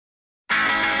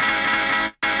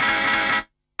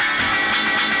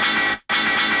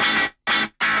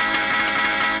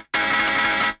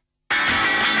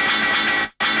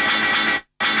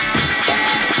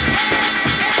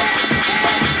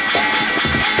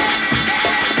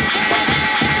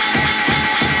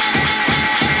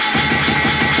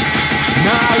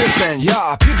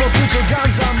Yeah, people put your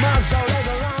guns on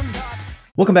my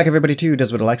Welcome back everybody to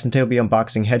Does What It Likes, and today we'll be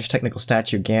unboxing Hedge Technical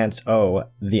Statue Gantz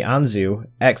the Anzu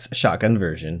X shotgun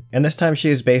version. And this time she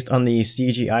is based on the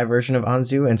CGI version of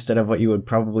Anzu instead of what you would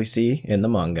probably see in the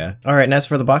manga. Alright, and as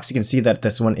for the box, you can see that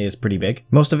this one is pretty big.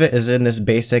 Most of it is in this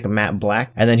basic matte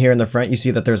black, and then here in the front you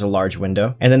see that there's a large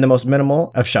window, and then the most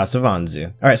minimal of shots of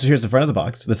Anzu. Alright, so here's the front of the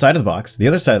box, the side of the box, the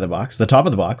other side of the box, the top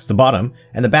of the box, the bottom,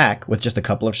 and the back with just a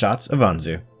couple of shots of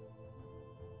Anzu.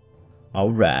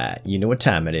 Alright, you know what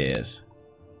time it is.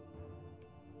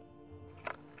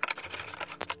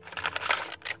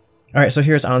 Alright, so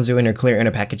here's Anzu in her clear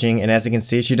inner packaging, and as you can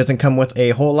see, she doesn't come with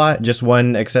a whole lot, just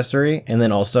one accessory, and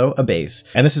then also a base.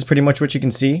 And this is pretty much what you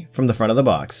can see from the front of the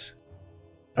box.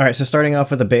 Alright, so starting off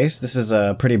with the base, this is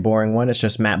a pretty boring one, it's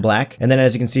just matte black. And then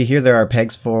as you can see here, there are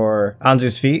pegs for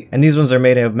Anzu's feet, and these ones are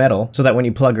made of metal, so that when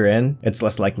you plug her in, it's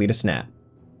less likely to snap.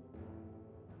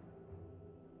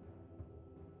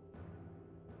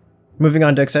 Moving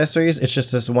on to accessories, it's just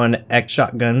this one X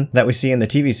shotgun that we see in the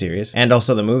TV series, and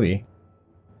also the movie.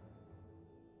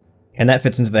 And that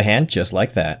fits into the hand just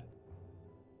like that.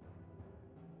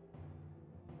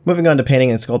 Moving on to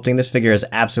painting and sculpting, this figure is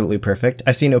absolutely perfect.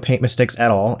 I see no paint mistakes at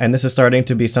all, and this is starting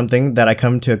to be something that I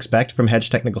come to expect from Hedge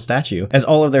Technical Statue, as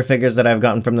all of their figures that I've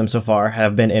gotten from them so far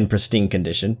have been in pristine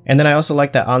condition. And then I also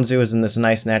like that Anzu is in this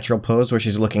nice natural pose where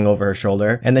she's looking over her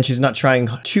shoulder, and then she's not trying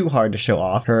too hard to show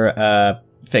off her,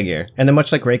 figure. And then much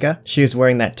like Reika, she is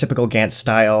wearing that typical Gantz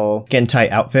style skin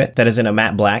tight outfit that is in a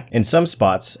matte black in some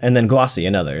spots, and then glossy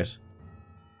in others.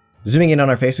 Zooming in on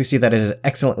her face, we see that it is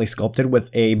excellently sculpted with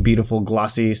a beautiful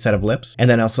glossy set of lips, and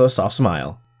then also a soft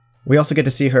smile. We also get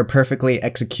to see her perfectly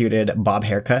executed bob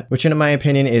haircut, which in my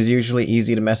opinion is usually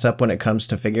easy to mess up when it comes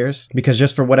to figures, because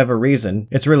just for whatever reason,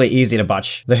 it's really easy to botch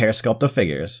the hair sculpt of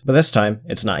figures. But this time,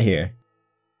 it's not here.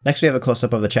 Next we have a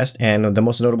close-up of the chest, and the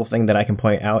most notable thing that I can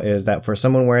point out is that for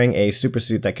someone wearing a super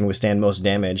suit that can withstand most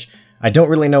damage, I don't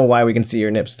really know why we can see her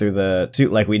nips through the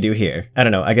suit like we do here. I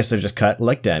don't know, I guess they're just cut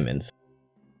like diamonds.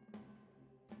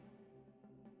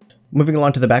 Moving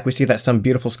along to the back, we see that some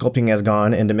beautiful sculpting has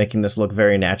gone into making this look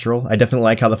very natural. I definitely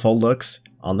like how the fold looks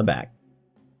on the back.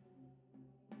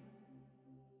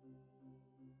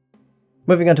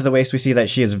 Moving on to the waist, we see that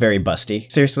she is very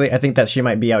busty. Seriously, I think that she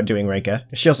might be outdoing Reika.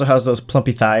 She also has those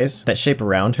plumpy thighs that shape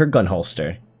around her gun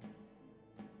holster.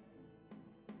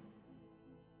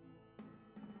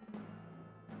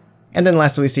 And then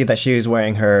lastly, we see that she is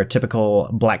wearing her typical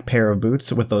black pair of boots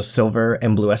with those silver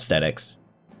and blue aesthetics.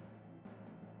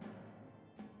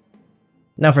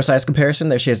 Now for size comparison,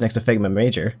 there she is next to Figma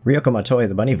Major, Ryoko Matoi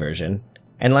the bunny version,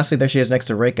 and lastly there she is next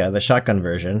to Reika, the shotgun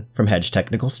version, from Hedge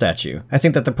Technical Statue. I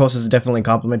think that the poses definitely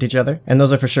complement each other, and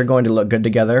those are for sure going to look good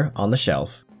together on the shelf.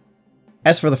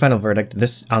 As for the final verdict,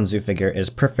 this Anzu figure is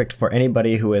perfect for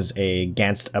anybody who is a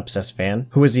Gantz obsessed fan,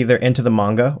 who is either into the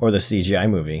manga or the CGI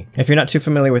movie. If you're not too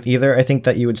familiar with either, I think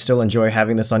that you would still enjoy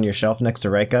having this on your shelf next to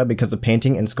Reika, because the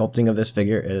painting and sculpting of this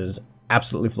figure is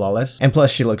absolutely flawless, and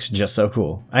plus she looks just so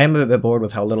cool. I am a bit bored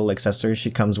with how little accessories she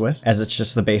comes with, as it's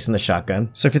just the base and the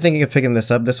shotgun, so if you're thinking of picking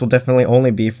this up, this will definitely only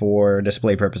be for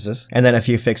display purposes, and then a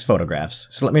few fixed photographs,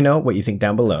 so let me know what you think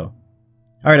down below.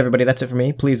 Alright everybody, that's it for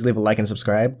me. Please leave a like and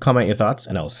subscribe, comment your thoughts,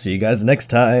 and I'll see you guys next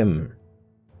time!